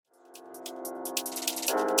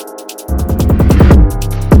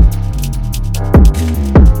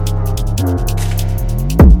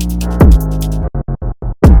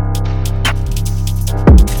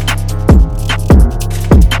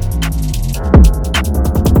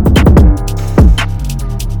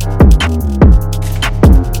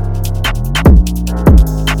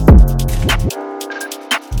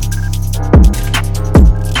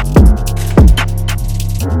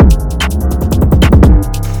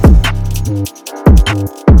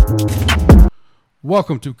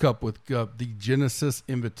Welcome to Cup with Gup, the Genesis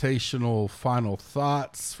Invitational final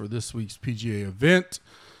thoughts for this week's PGA event.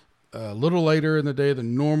 A little later in the day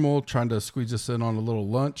than normal, trying to squeeze us in on a little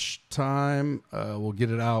lunch time. We'll get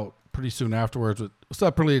it out pretty soon afterwards, but we'll still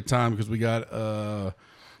have plenty of time because we got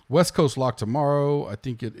West Coast lock tomorrow. I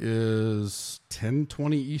think it is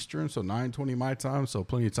 10:20 Eastern, so 9:20 my time, so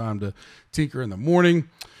plenty of time to tinker in the morning.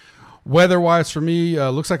 Weather-wise for me,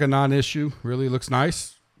 looks like a non-issue. Really looks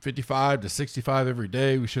nice. 55 to 65 every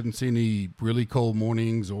day. We shouldn't see any really cold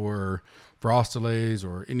mornings or frost delays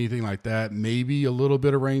or anything like that. Maybe a little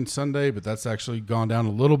bit of rain Sunday, but that's actually gone down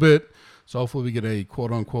a little bit. So hopefully we get a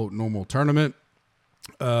quote-unquote normal tournament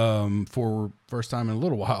for first time in a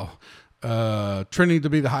little while. Trending to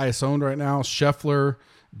be the highest owned right now, Scheffler,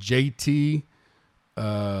 JT,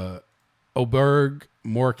 Oberg,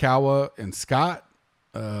 Morikawa, and Scott.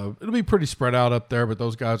 It'll be pretty spread out up there, but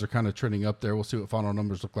those guys are kind of trending up there. We'll see what final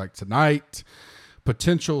numbers look like tonight.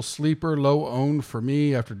 Potential sleeper, low owned for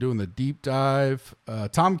me after doing the deep dive.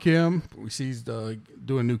 Tom Kim, we see he's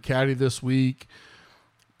doing new caddy this week.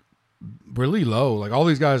 Really low. Like all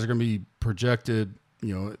these guys are going to be projected,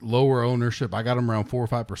 lower ownership. I got him around 4 or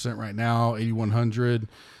 5% right now, 8,100.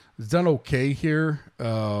 It's done okay here,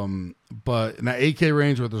 but in that 8K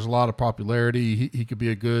range where there's a lot of popularity, he could be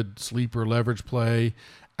a good sleeper leverage play.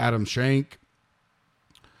 Adam Schenk,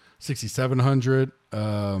 6,700,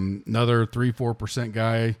 another 3-4%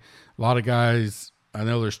 guy. A lot of guys, I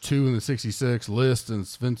know there's two in the 66, List and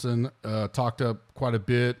Svensson, talked up quite a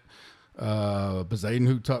bit. Bezaden,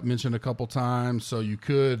 who mentioned a couple times, so you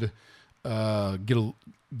could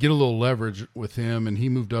get a little leverage with him, and he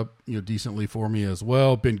moved up, decently for me as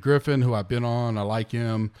well. Ben Griffin, who I've been on, I like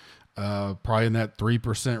him, probably in that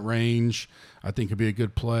 3% range. I think could be a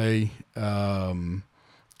good play. Kevin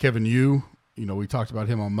Yu, we talked about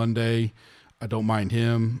him on Monday. I don't mind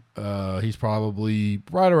him. He's probably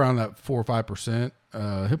right around that 4 or 5%.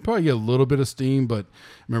 He'll probably get a little bit of steam, but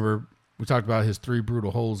remember, we talked about his 3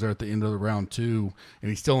 brutal holes there at the end of the round 2, and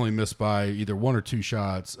he still only missed by either 1 or 2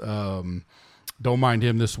 shots. Don't mind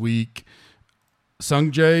him this week. Sung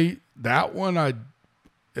Jae, that one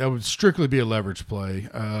that would strictly be a leverage play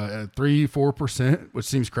at 3-4%, which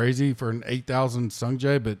seems crazy for an 8,000 Sung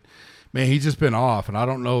Jae, but man, he's just been off, and I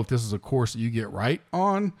don't know if this is a course that you get right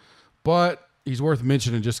on, but he's worth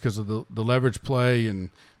mentioning just because of the leverage play, and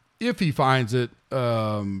if he finds it,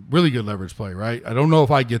 really good leverage play, right? I don't know if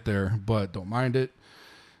I get there, but don't mind it.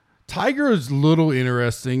 Tiger is a little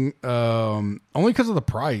interesting, only because of the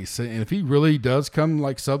price. And if he really does come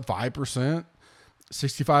like sub 5%,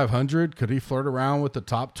 6,500, could he flirt around with the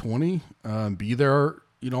top 20, be there,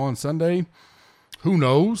 on Sunday? Who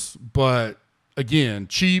knows? But again,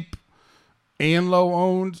 cheap and low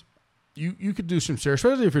owned, you could do some shares,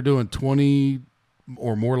 especially if you're doing 20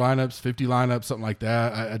 or more lineups, 50 lineups, something like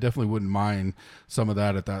that. I definitely wouldn't mind some of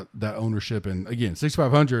that at that ownership. And again,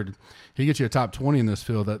 6,500, he gets you a top 20 in this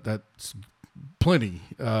field. That's plenty,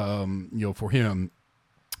 for him.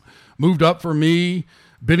 Moved up for me,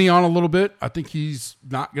 Benny on a little bit. I think he's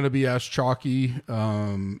not going to be as chalky.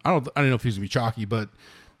 I don't know if he's going to be chalky, but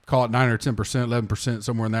call it 9 or 10%, 11%,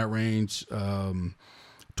 somewhere in that range.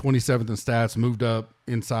 27th in stats, moved up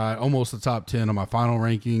inside almost the top 10 on my final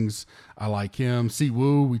rankings. I like him.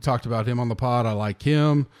 Siwoo, we talked about him on the pod. I like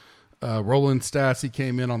him. Rolling stats, he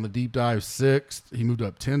came in on the deep dive 6th. He moved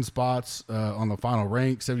up 10 spots on the final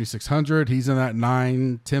rank, 7,600. He's in that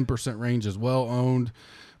 9-10% range as well owned.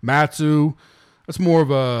 Matsu, that's more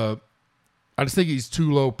of I just think he's too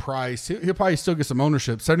low price. He'll probably still get some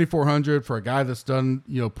ownership. 7,400 for a guy that's done,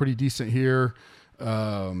 pretty decent here.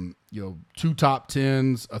 2 top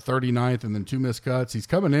 10s, a 39th, and then 2 missed cuts. He's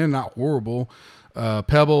coming in, not horrible.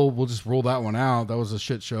 Pebble, we'll just roll that one out. That was a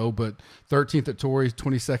shit show, but 13th at Torrey,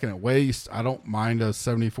 22nd at Waste. I don't mind a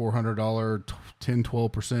 $7,400,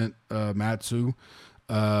 10-12% Matsu.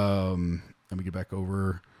 Let me get back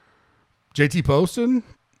over. JT Poston,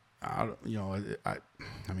 I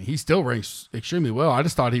mean, he still ranks extremely well. I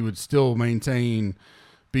just thought he would still maintain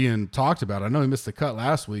being talked about. I know he missed the cut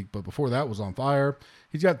last week, but before that was on fire.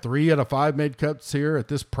 He's got 3 out of 5 made cuts here at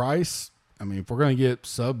this price. I mean, if we're going to get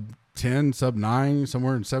sub 10, sub 9,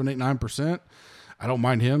 somewhere in 7, 8, 9%, I don't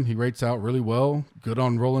mind him. He rates out really well. Good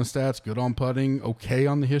on rolling stats, good on putting, okay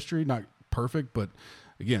on the history. Not perfect, but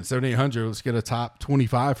again, 7,800, let's get a top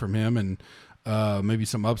 25 from him and maybe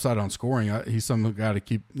some upside on scoring. He's some guy to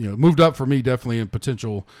keep, moved up for me, definitely in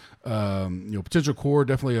potential, potential core,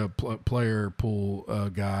 definitely a player pool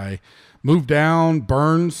guy. Moved down,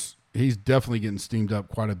 Burns. He's definitely getting steamed up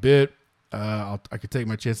quite a bit. I could take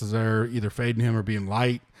my chances there, either fading him or being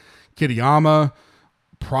light. Kitayama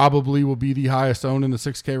probably will be the highest owned in the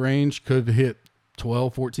 6K range. Could hit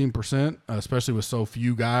 12, 14%, especially with so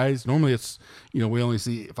few guys. Normally it's, we only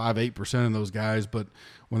see 5, 8% of those guys, but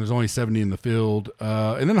when there's only 70 in the field.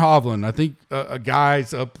 And then Hovland, I think a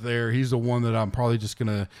guy's up there. He's the one that I'm probably just going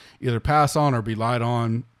to either pass on or be light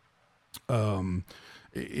on. With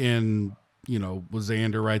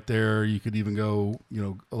Xander right there, you could even go,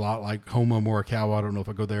 a lot like Homa Morikawa. I don't know if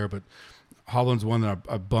I go there, but Hovland's one that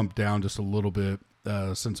I bumped down just a little bit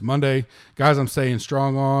since Monday. Guys I'm staying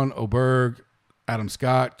strong on: Oberg, Adam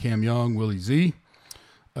Scott, Cam Young, Willie Z.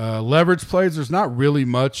 Leverage plays, there's not really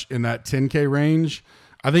much in that 10K range.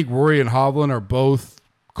 I think Rory and Hovland are both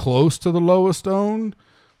close to the lowest owned,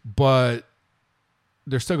 but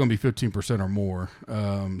they're still going to be 15% or more.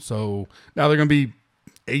 So now they're going to be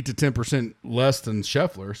 8 to 10% less than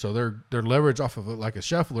Scheffler. So they're leverage off of it like a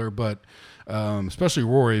Scheffler, but especially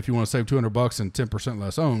Rory, if you want to save $200 and 10%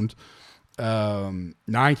 less owned.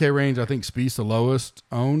 9K range, I think Spieth's the lowest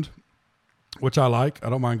owned, which I like. I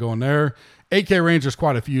don't mind going there. 8K range, there's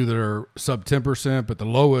quite a few that are sub 10%, but the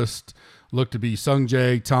lowest look to be Sung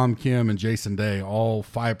Jae, Tom Kim, and Jason Day, all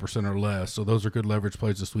 5% or less. So those are good leverage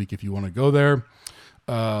plays this week if you want to go there.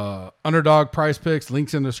 Underdog Price Picks,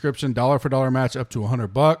 links in the description, dollar for dollar match up to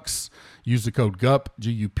 $100. Use the code GUP,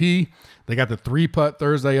 GUP. They got the 3-putt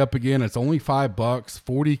Thursday up again. It's only $5,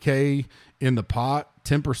 40K in the pot,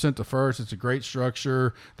 10% to first. It's a great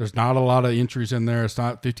structure. There's not a lot of entries in there. It's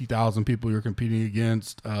not 50,000 people you're competing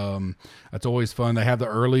against. That's always fun. They have the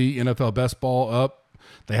early NFL best ball up.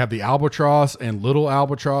 They have the Albatross and Little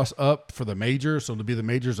Albatross up for the majors, so to be the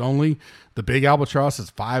majors only. The big Albatross is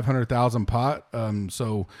 500,000 pot,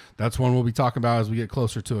 so that's one we'll be talking about as we get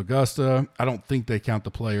closer to Augusta. I don't think they count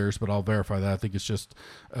the players, but I'll verify that. I think it's just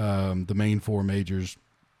the main 4 majors.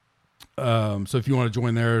 So if you want to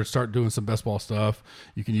join there, start doing some best ball stuff,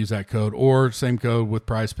 you can use that code or same code with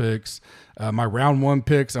Prize Picks. My round 1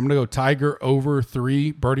 picks, I'm going to go Tiger over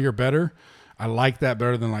 3, birdie or better. I like that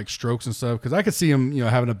better than like strokes and stuff because I could see him,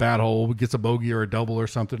 having a bad hole, gets a bogey or a double or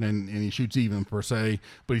something, and he shoots even per se,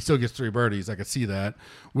 but he still gets 3 birdies. I could see that.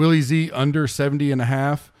 Willie Z under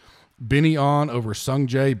 70.5. Benny On over Sung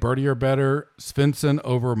Jae, birdie or better. Svensson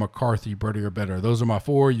over McCarthy, birdie or better. Those are my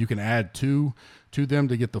 4. You can add 2 to them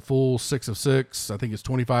to get the full 6 of 6. I think it's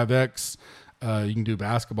 25X. You can do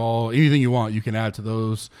basketball, anything you want, you can add to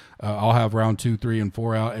those. I'll have round 2, 3, and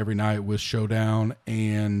 4 out every night with Showdown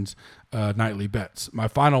and nightly bets. My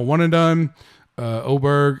final one and done,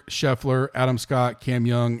 Oberg, Scheffler, Adam Scott, Cam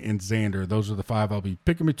Young, and Xander. Those are the 5 I'll be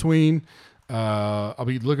picking between. I'll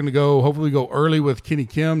be looking to hopefully go early with Kenny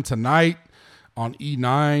Kim tonight on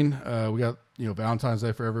E9. We got, Valentine's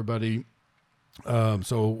Day for everybody.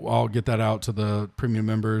 So I'll get that out to the premium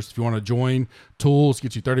members. If you want to join, Tools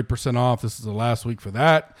get you 30% off. This is the last week for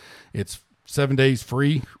that. It's 7 days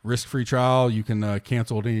free, risk-free trial. You can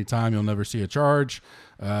cancel at any time. You'll never see a charge.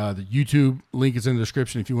 The YouTube link is in the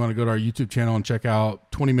description if you want to go to our YouTube channel and check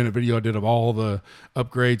out 20-minute video I did of all the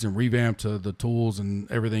upgrades and revamp to the tools and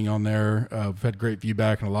everything on there. We've had great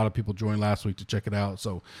feedback, and a lot of people joined last week to check it out.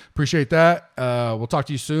 So appreciate that. We'll talk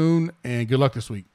to you soon, and good luck this week.